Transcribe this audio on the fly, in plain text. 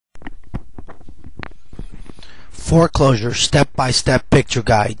Foreclosures Step-by-Step Picture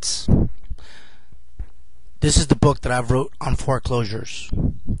Guides. This is the book that I wrote on foreclosures.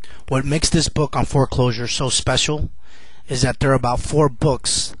 What makes this book on foreclosures so special is that there are about 4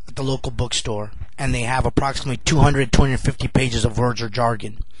 books at the local bookstore, and they have approximately 250 pages of words or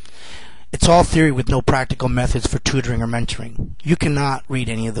jargon. It's all theory with no practical methods for tutoring or mentoring. You cannot read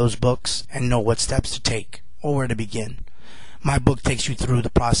any of those books and know what steps to take or where to begin. My book takes you through the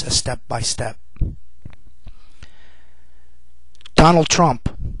process step by step. Donald Trump,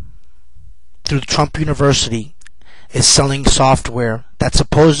 through Trump University, is selling software that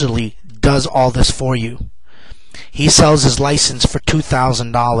supposedly does all this for you. He sells his license for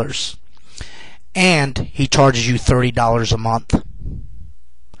 $2,000 and he charges you $30 a month.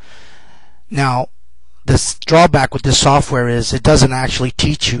 Now, the drawback with this software is it doesn't actually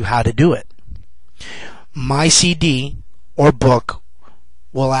teach you how to do it. My CD or book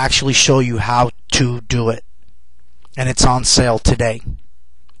will actually show you how to do it, and it's on sale today.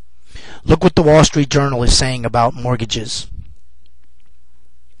 Look what the Wall Street Journal is saying about mortgages.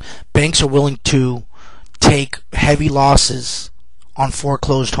 Banks are willing to take heavy losses on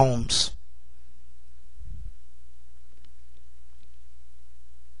foreclosed homes.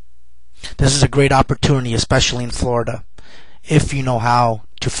 This is a great opportunity, especially in Florida, if you know how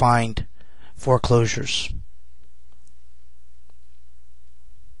to find foreclosures.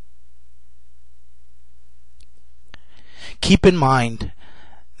 Keep in mind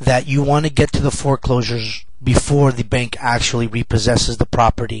that you want to get to the foreclosures before the bank actually repossesses the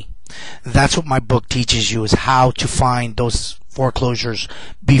property. That's what my book teaches you, is how to find those foreclosures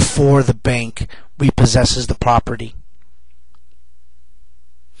before the bank repossesses the property.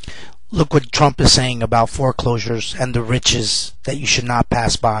 Look what Trump is saying about foreclosures and the riches that you should not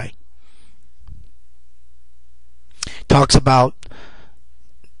pass by. Talks about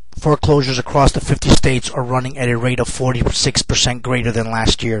foreclosures across the 50 states are running at a rate of 46% greater than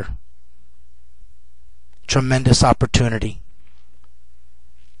last year. Tremendous opportunity.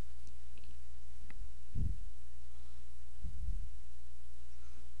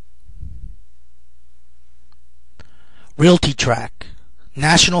 Realty Track.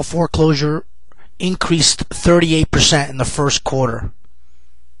 National foreclosure increased 38% in the first quarter.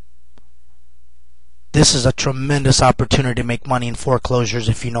 This is a tremendous opportunity to make money in foreclosures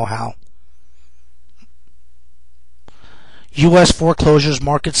if you know how. U.S. foreclosures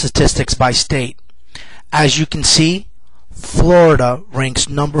market statistics by state. As you can see, Florida ranks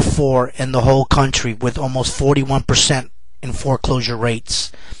number 4 in the whole country with almost 41% in foreclosure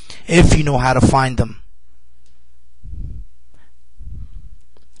rates, if you know how to find them.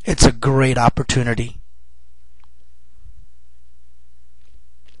 It's a great opportunity.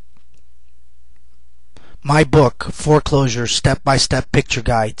 My book, Foreclosures Step-by-Step Picture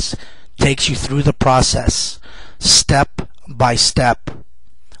Guides, takes you through the process, step by step,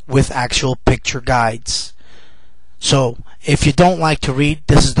 with actual picture guides. So, if you don't like to read,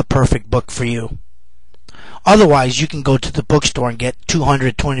 this is the perfect book for you. Otherwise, you can go to the bookstore and get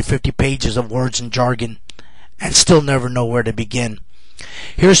 250 pages of words and jargon and still never know where to begin.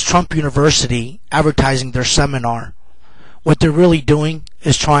 Here's Trump University advertising their seminar. What they're really doing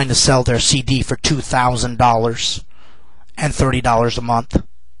is trying to sell their CD for $2,000 and $30 a month.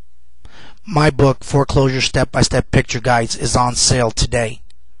 My book, Foreclosure Step-by-Step Picture Guides, is on sale today.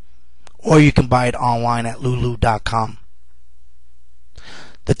 Or you can buy it online at lulu.com.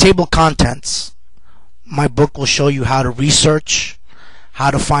 The table of contents. My book will show you how to research, how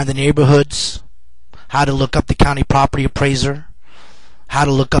to find the neighborhoods, how to look up the county property appraiser, how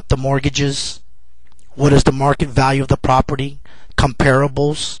to look up the mortgages, what is the market value of the property,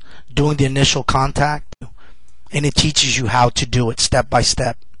 comparables, doing the initial contact, and it teaches you how to do it step by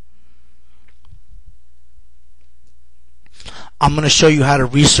step. I'm going to show you how to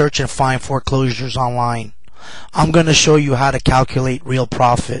research and find foreclosures online. I'm going to show you how to calculate real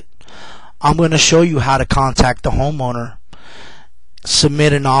profit. I'm going to show you how to contact the homeowner,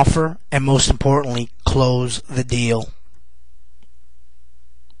 submit an offer, and most importantly, close the deal.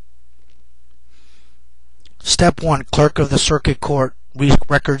 Step 1, Clerk of the Circuit Court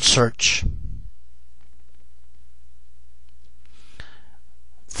Record Search.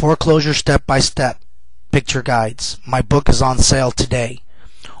 Foreclosure Step-by-Step Picture Guides. My book is on sale today,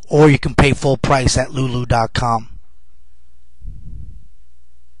 or you can pay full price at lulu.com.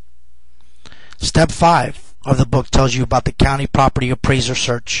 Step 5 of the book tells you about the county property appraiser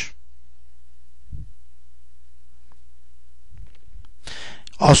search.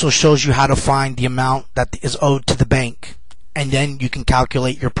 Also shows you how to find the amount that is owed to the bank, and then you can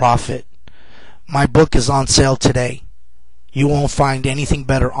calculate your profit. My book is on sale today. You won't find anything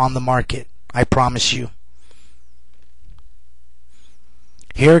better on the market, I promise you.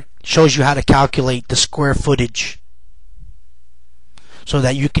 Here it shows you how to calculate the square footage so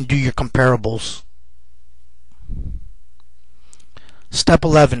that you can do your comparables. Step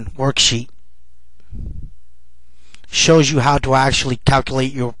 11, worksheet, shows you how to actually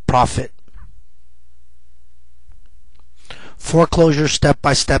calculate your profit. Foreclosure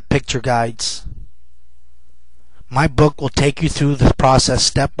step-by-step picture guides. My book will take you through the process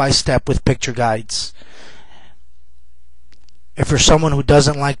step by step with picture guides. If you're someone who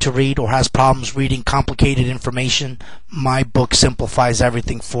doesn't like to read or has problems reading complicated information, my book simplifies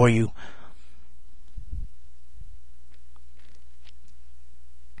everything for you.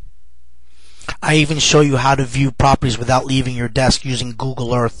 I even show you how to view properties without leaving your desk using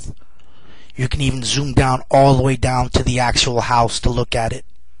Google Earth. You can even zoom down all the way down to the actual house to look at it.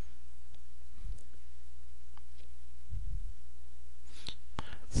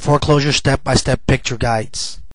 Foreclosure step-by-step picture guides.